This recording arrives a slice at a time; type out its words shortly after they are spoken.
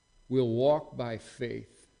will walk by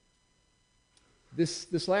faith.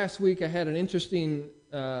 This last week I had an interesting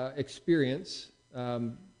experience.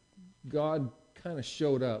 God kind of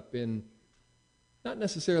showed up in not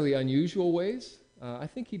necessarily unusual ways. I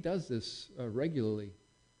think he does this regularly.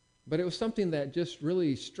 But it was something that just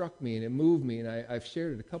really struck me and it moved me, and I've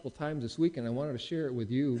shared it a couple times this week, and I wanted to share it with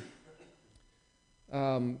you.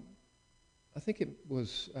 I think it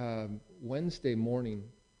was Wednesday morning,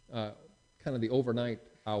 kind of the overnight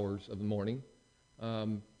hours of the morning,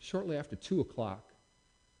 shortly after 2 o'clock.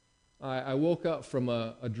 I woke up from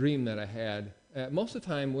a dream that I had. Most of the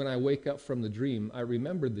time when I wake up from the dream, I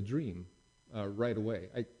remembered the dream right away.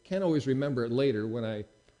 I can't always remember it later when I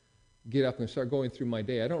get up and start going through my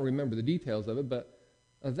day. I don't remember the details of it, but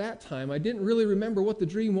at that time I didn't really remember what the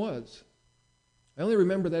dream was. I only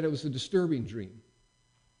remember that it was a disturbing dream.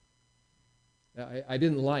 I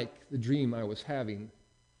didn't like the dream I was having,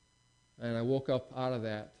 and I woke up out of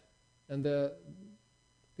that. And the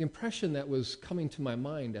impression that was coming to my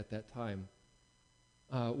mind at that time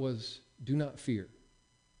was, do not fear.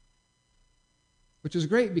 Which is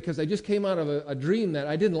great because I just came out of a dream that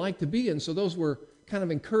I didn't like to be in, so those were kind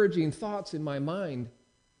of encouraging thoughts in my mind.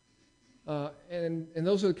 And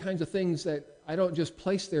those are the kinds of things that I don't just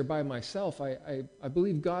place there by myself. I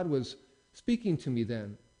believe God was speaking to me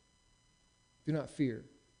then. Do not fear.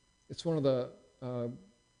 It's one of the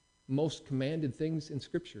most commanded things in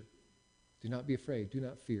Scripture. Do not be afraid. Do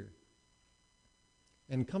not fear.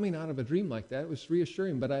 And coming out of a dream like that, it was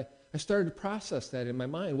reassuring, but I started to process that in my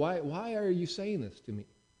mind. Why are you saying this to me?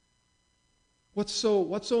 What's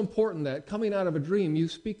so important that coming out of a dream, you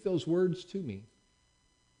speak those words to me?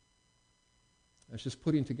 I was just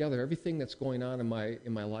putting together everything that's going on in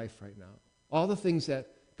my life right now. All the things that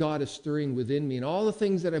God is stirring within me, and all the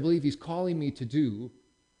things that I believe he's calling me to do,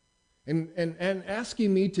 and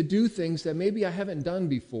asking me to do things that maybe I haven't done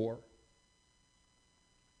before.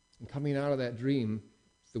 And coming out of that dream,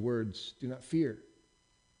 the words, do not fear.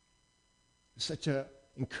 It's such an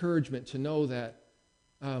encouragement to know that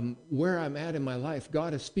where I'm at in my life,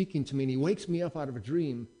 God is speaking to me, and he wakes me up out of a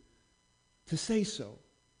dream to say so.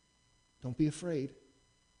 Don't be afraid.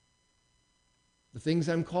 The things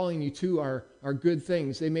I'm calling you to are good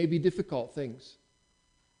things. They may be difficult things,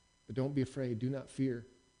 but don't be afraid. Do not fear.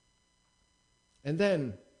 And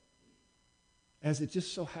then, as it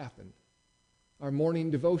just so happened, our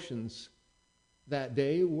morning devotions that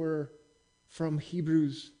day were from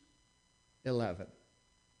Hebrews 11.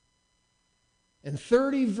 And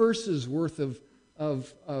 30 verses worth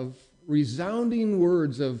of resounding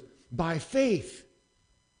words of, by faith,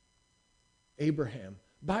 Abraham.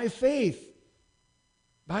 By faith.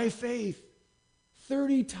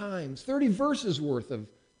 30 times, 30 verses worth of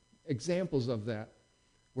examples of that,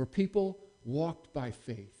 where people walked by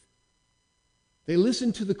faith. They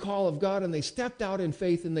listened to the call of God and they stepped out in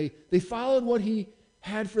faith and they followed what he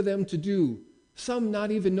had for them to do, some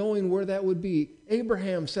not even knowing where that would be.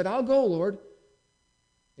 Abraham said, I'll go, Lord.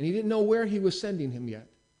 And he didn't know where he was sending him yet,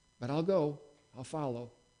 but I'll go, I'll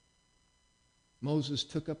follow. Moses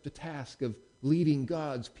took up the task of leading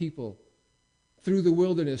God's people through the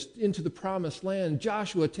wilderness into the promised land.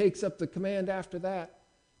 Joshua takes up the command after that.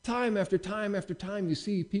 Time after time after time, you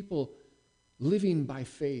see people living by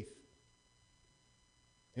faith.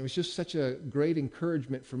 It was just such a great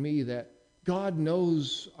encouragement for me that God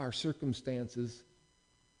knows our circumstances.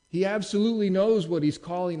 He absolutely knows what he's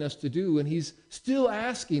calling us to do, and he's still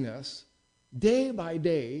asking us day by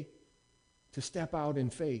day to step out in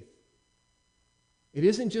faith. It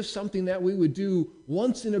isn't just something that we would do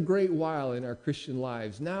once in a great while in our Christian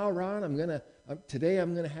lives. Now, Ron, today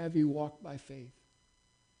I'm going to have you walk by faith.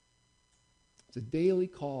 It's a daily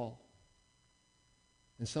call.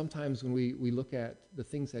 And sometimes when we look at the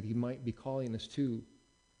things that he might be calling us to,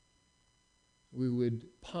 we would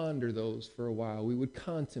ponder those for a while. We would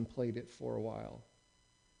contemplate it for a while.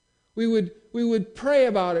 We would pray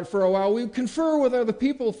about it for a while. We would confer with other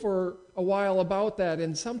people for a while about that.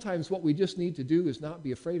 And sometimes what we just need to do is not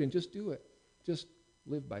be afraid and just do it. Just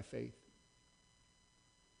live by faith.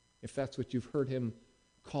 If that's what you've heard him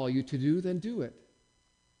call you to do, then do it.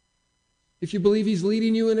 If you believe he's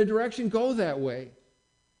leading you in a direction, go that way.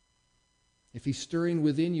 If he's stirring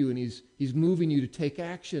within you and he's moving you to take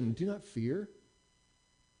action, do not fear.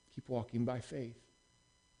 Keep walking by faith.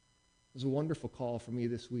 It was a wonderful call for me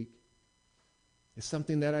this week. It's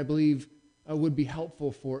something that I believe would be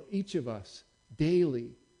helpful for each of us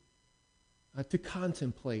daily to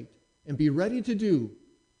contemplate and be ready to do.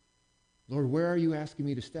 Lord, where are you asking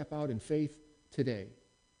me to step out in faith today?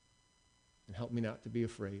 And help me not to be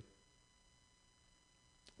afraid.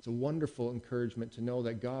 It's a wonderful encouragement to know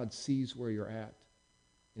that God sees where you're at.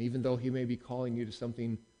 And even though he may be calling you to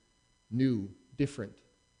something new, different,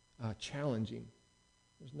 challenging,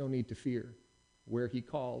 there's no need to fear. Where he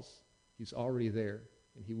calls, he's already there,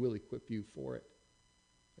 and he will equip you for it.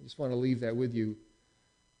 I just want to leave that with you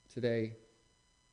today.